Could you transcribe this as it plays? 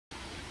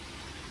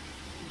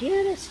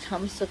Dearest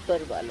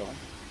Hamsafar Walon,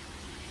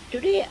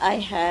 today I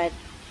had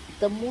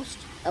the most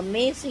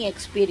amazing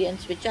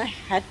experience which I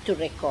had to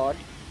record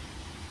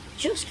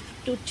just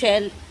to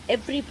tell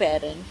every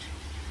parent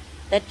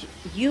that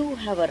you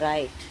have a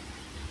right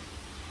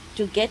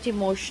to get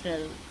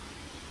emotional,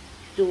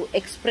 to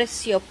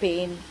express your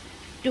pain,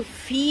 to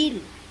feel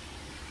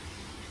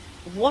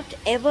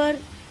whatever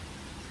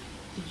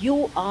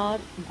you are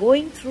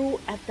going through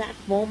at that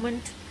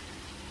moment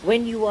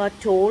when you are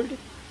told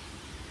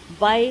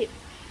by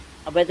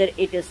whether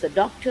it is the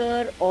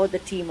doctor or the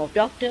team of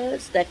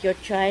doctors that your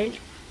child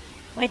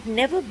might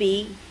never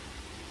be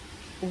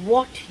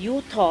what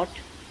you thought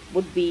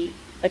would be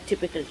a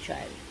typical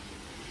child.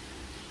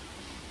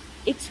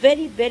 It's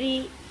very,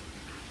 very,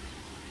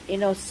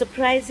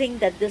 surprising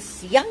that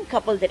this young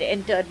couple that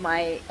entered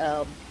my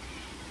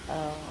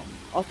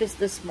office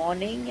this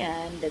morning,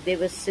 and they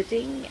were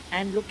sitting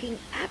and looking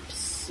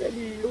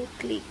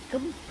absolutely,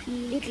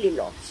 completely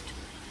lost.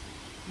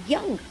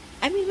 Young.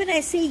 I mean, when I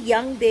say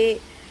young,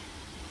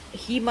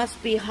 he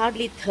must be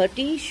hardly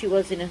 30. She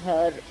was in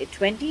her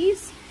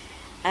 20s,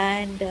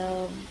 and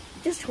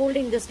just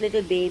holding this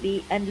little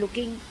baby and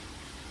looking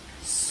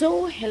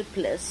so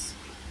helpless.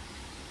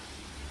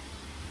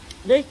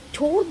 It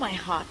tore my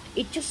heart.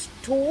 It just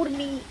tore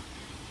me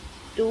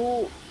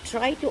to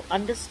try to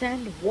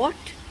understand what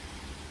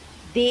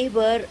they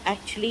were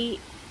actually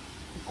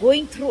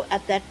going through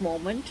at that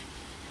moment,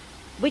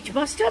 which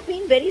must have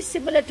been very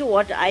similar to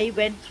what I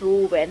went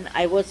through when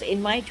I was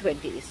in my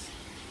 20s.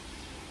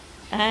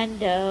 And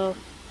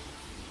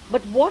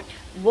but what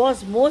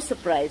was more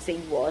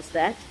surprising was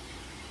that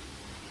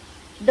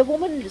the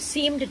woman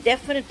seemed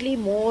definitely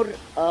more,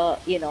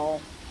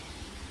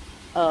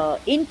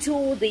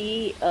 into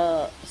the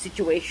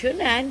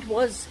situation, and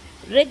was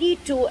ready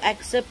to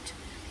accept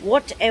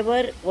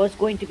whatever was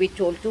going to be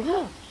told to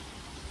her.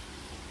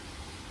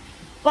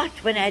 But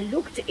when I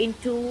looked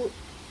into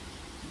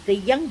the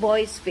young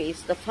boy's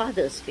face, the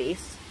father's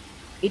face,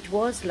 it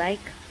was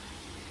like,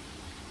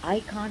 I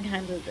can't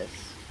handle this.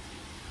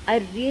 I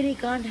really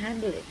can't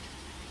handle it.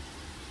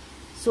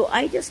 So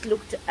I just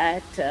looked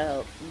at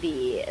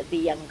the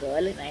young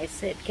girl and I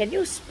said, can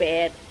you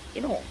spare,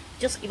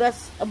 just give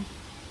us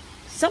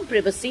some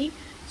privacy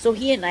so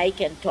he and I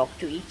can talk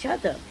to each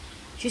other.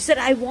 She said,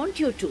 I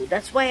want you to.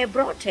 That's why I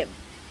brought him.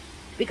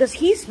 Because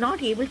he's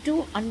not able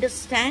to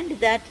understand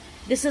that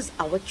this is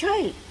our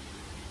child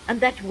and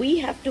that we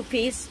have to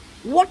face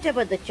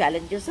whatever the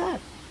challenges are.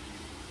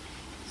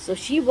 So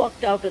she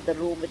walked out of the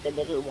room with the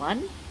little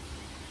one,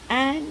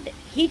 and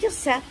he just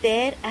sat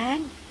there,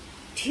 and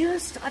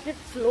tears started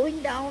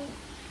flowing down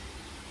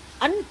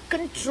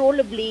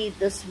uncontrollably.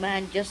 This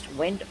man just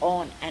went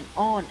on and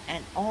on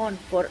and on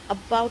for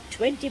about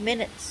 20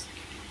 minutes.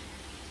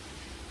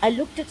 I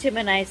looked at him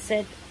and I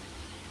said,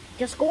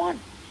 just go on.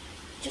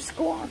 Just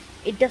go on.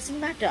 It doesn't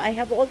matter. I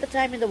have all the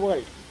time in the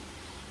world.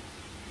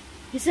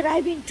 He said,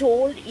 I've been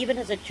told, even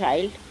as a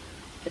child,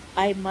 that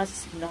I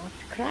must not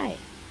cry.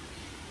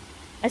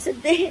 I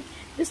said,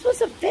 this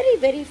was a very,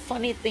 very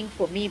funny thing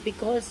for me,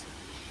 because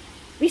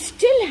we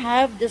still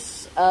have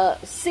this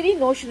silly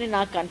notion in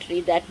our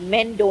country that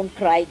men don't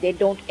cry, they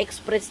don't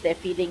express their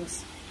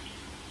feelings.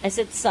 I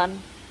said,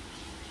 son,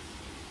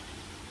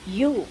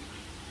 you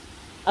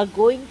are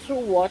going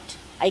through what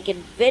I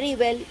can very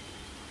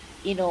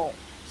well,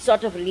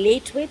 sort of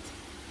relate with.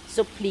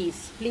 So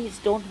please, please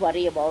don't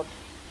worry about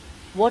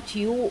what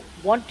you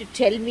want to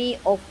tell me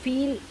or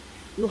feel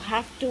you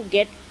have to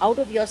get out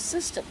of your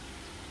system.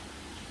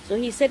 So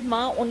he said,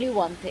 Ma, only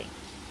one thing.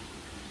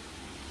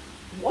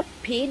 What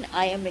pain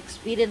I am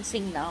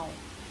experiencing now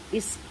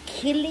is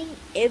killing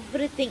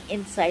everything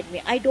inside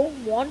me. I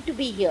don't want to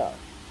be here.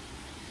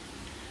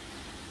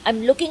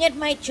 I'm looking at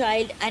my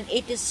child and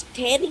it is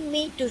tearing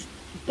me to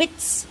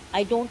bits.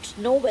 I don't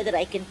know whether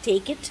I can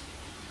take it.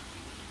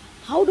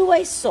 How do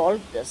I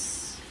solve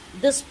this?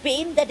 This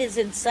pain that is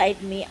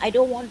inside me, I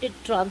don't want to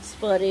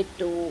transfer it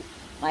to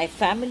my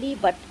family,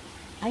 but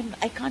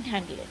I can't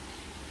handle it.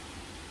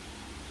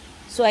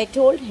 So I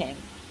told him,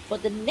 for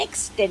the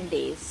next 10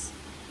 days,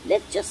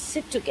 let's just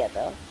sit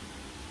together.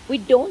 We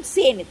don't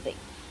say anything.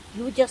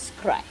 You just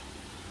cry.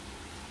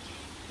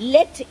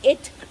 Let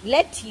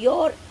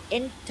your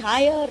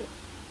entire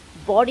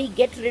body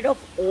get rid of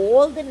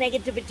all the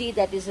negativity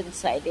that is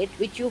inside it,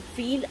 which you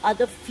feel are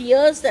the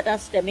fears that are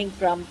stemming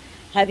from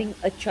having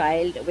a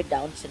child with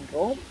Down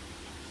syndrome.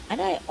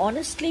 And I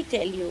honestly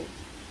tell you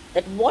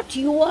that what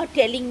you are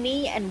telling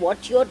me and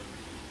what you're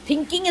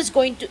thinking is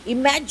going to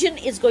imagine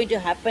is going to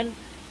happen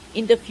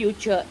in the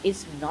future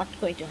is not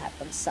going to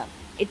happen, son.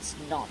 It's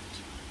not.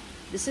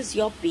 This is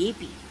your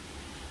baby.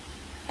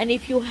 And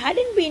if you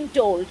hadn't been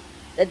told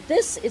that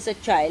this is a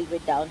child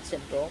with Down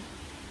syndrome,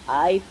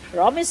 I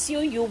promise you,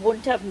 you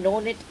wouldn't have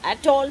known it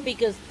at all,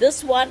 because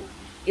this one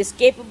is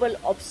capable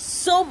of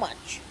so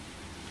much.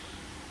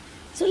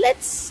 So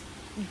let's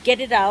get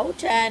it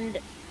out. And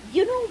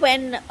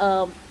when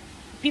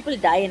people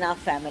die in our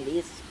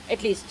families,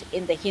 at least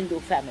in the Hindu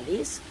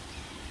families,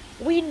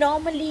 we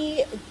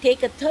normally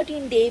take a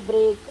 13-day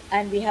break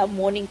and we have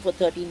mourning for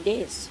 13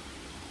 days.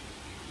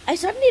 I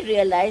suddenly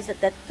realized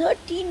that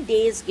 13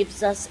 days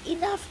gives us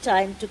enough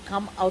time to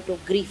come out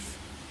of grief.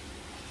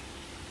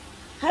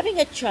 Having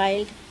a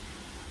child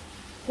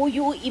who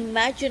you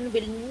imagine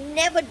will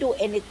never do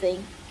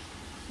anything,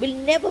 will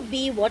never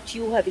be what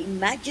you have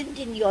imagined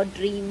in your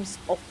dreams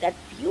of that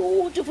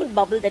beautiful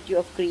bubble that you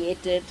have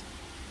created.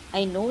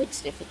 I know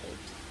it's difficult,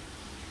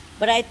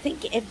 but I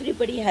think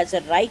everybody has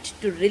a right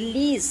to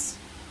release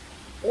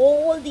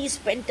all these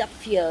pent up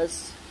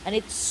fears. And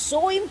it's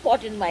so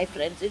important, my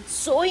friends, it's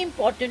so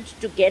important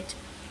to get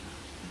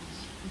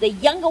the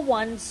younger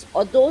ones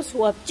or those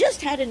who have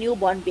just had a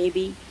newborn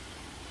baby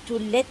to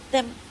let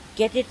them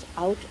get it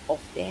out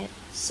of their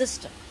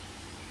system.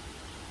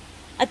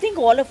 I think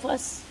all of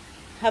us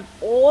have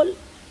all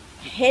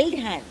held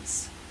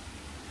hands.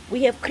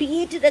 We have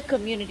created a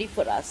community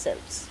for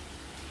ourselves.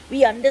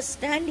 We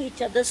understand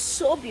each other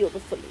so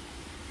beautifully.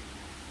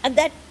 And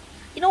that,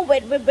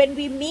 when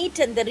we meet,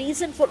 and the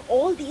reason for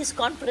all these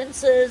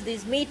conferences,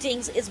 these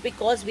meetings, is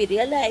because we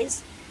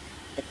realize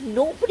that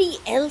nobody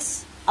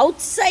else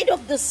outside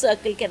of this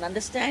circle can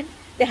understand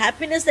the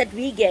happiness that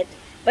we get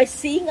by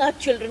seeing our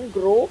children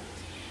grow,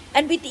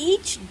 and with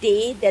each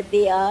day that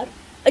they are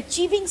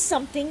achieving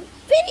something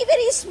very,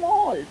 very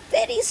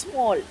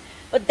small,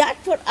 but that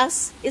for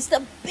us is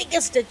the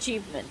biggest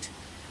achievement.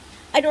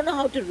 I don't know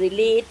how to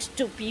relate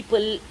to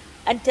people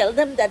and tell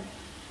them that,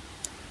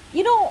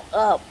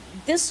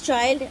 this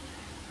child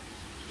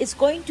is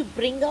going to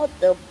bring out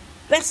the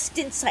best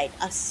inside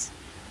us.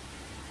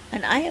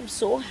 And I am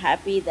so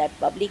happy that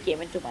Bubbly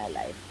came into my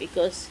life,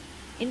 because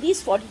in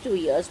these 42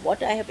 years,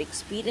 what I have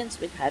experienced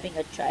with having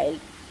a child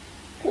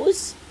who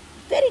is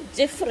very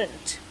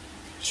different.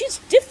 She's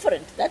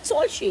different, that's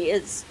all she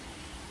is.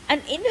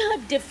 And in her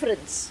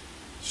difference,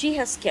 she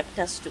has kept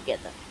us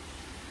together.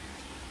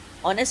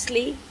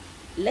 Honestly,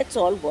 let's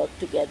all work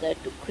together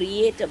to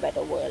create a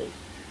better world,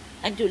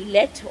 and to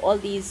let all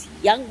these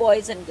young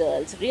boys and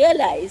girls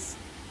realize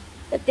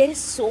that there is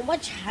so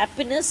much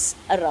happiness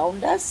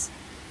around us,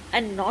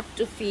 and not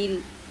to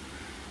feel,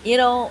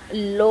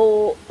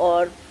 low,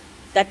 or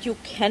that you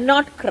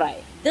cannot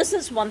cry. This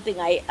is one thing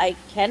I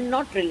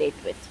cannot relate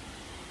with.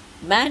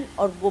 Man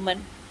or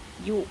woman,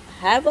 you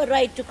have a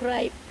right to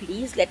cry.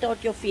 Please let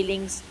out your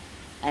feelings,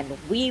 and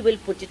we will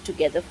put it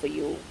together for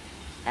you,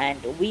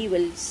 and we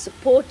will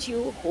support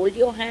you, hold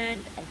your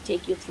hand, and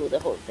take you through the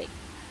whole thing.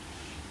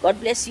 God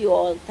bless you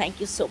all. Thank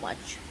you so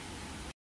much.